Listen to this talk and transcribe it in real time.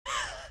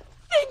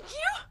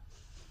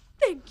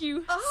Thank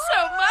you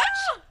so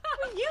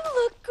much. You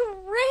look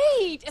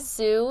great.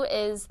 Sue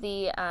is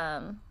the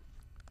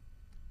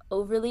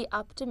overly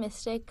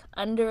optimistic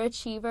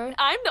underachiever.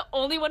 I'm the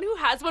only one who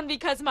has one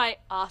because my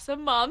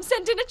awesome mom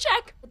sent in a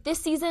check.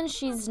 This season,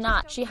 she's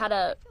not. She had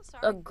a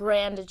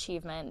grand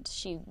achievement.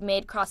 She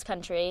made cross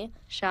country.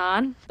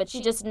 Sean? But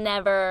she just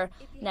never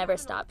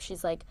stopped.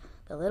 She's like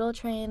the little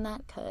train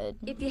that could.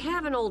 If you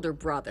have an older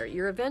brother,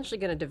 you're eventually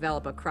going to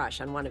develop a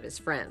crush on one of his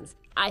friends.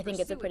 I think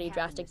it's a pretty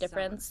drastic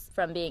difference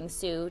from being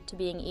Sue to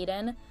being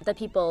Eden. The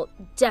people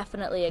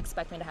definitely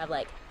expect me to have,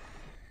 like,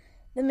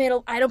 the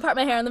middle. I don't part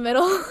my hair in the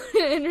middle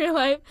in real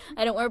life.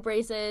 I don't wear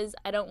braces.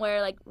 I don't wear,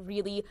 like,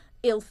 really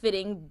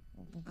ill-fitting,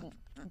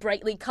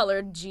 brightly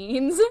colored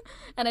jeans.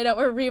 And I don't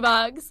wear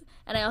Reeboks.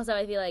 And I also,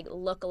 I feel like,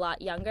 look a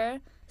lot younger.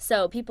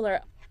 So people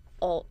are,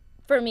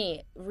 for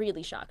me,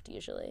 really shocked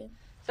usually.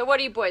 So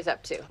what are you boys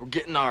up to? We're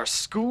getting our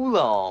school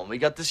on. We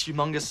got this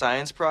humongous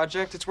science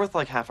project. It's worth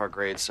like half our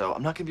grade, so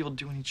I'm not going to be able to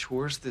do any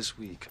chores this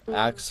week.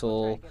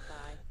 Axel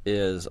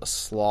is a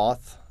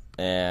sloth,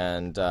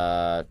 and,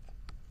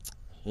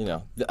 you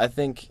know, I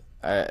think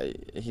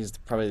he's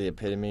probably the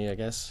epitome, I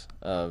guess,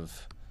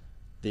 of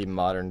the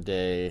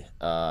modern-day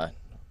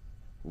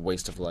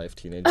waste of life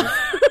teenager.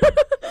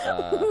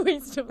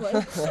 Waste of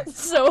life.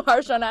 So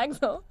harsh on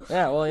Axel.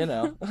 Yeah, well, you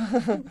know.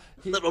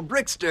 Little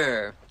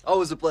Brickster,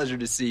 always a pleasure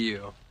to see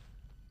you.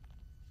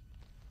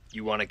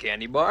 You want a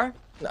candy bar?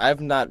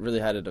 I've not really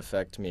had it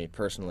affect me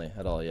personally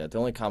at all yet. The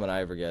only comment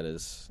I ever get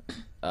is,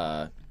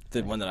 the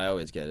one that I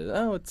always get is,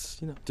 oh,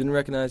 it's, you know, didn't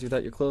recognize you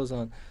without your clothes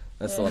on.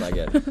 That's the one I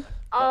get.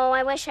 Oh,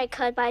 I wish I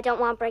could, but I don't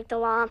want to break the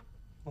law.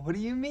 What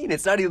do you mean?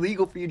 It's not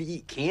illegal for you to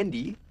eat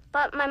candy.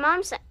 But my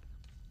mom said...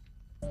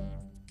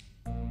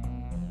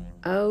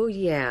 Oh,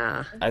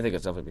 yeah. I think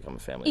it's definitely become a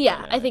family Yeah,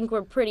 dynamic. I think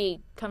we're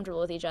pretty comfortable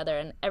with each other,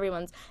 and there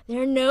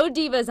are no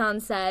divas on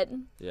set.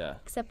 Yeah.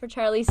 Except for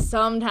Charlie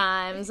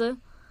sometimes.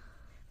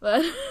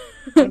 But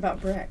What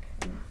about Brick?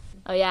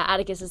 oh yeah,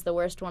 Atticus is the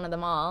worst one of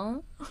them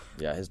all.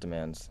 Yeah, his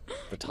demands.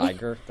 The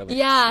tiger. That was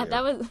Yeah, weird.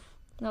 that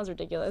was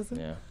ridiculous.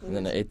 Yeah, and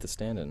then I ate the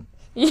stand-in.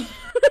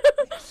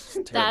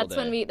 That's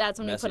when we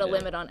Messy put a day.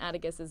 limit on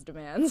Atticus's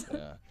demands.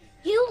 Yeah.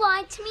 You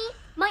lied to me?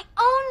 My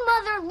own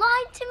mother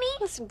lied to me?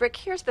 Listen, Brick,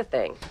 here's the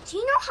thing. Do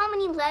you know how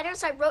many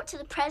letters I wrote to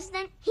the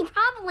president? He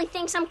probably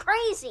thinks I'm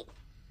crazy.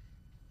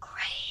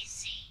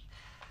 Crazy.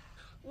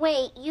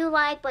 Wait, you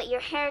lied, but your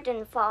hair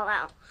didn't fall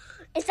out.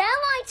 Is that a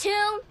lie,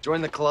 too?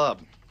 Join the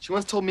club. She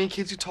once told me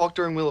kids who talk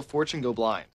during Wheel of Fortune go blind.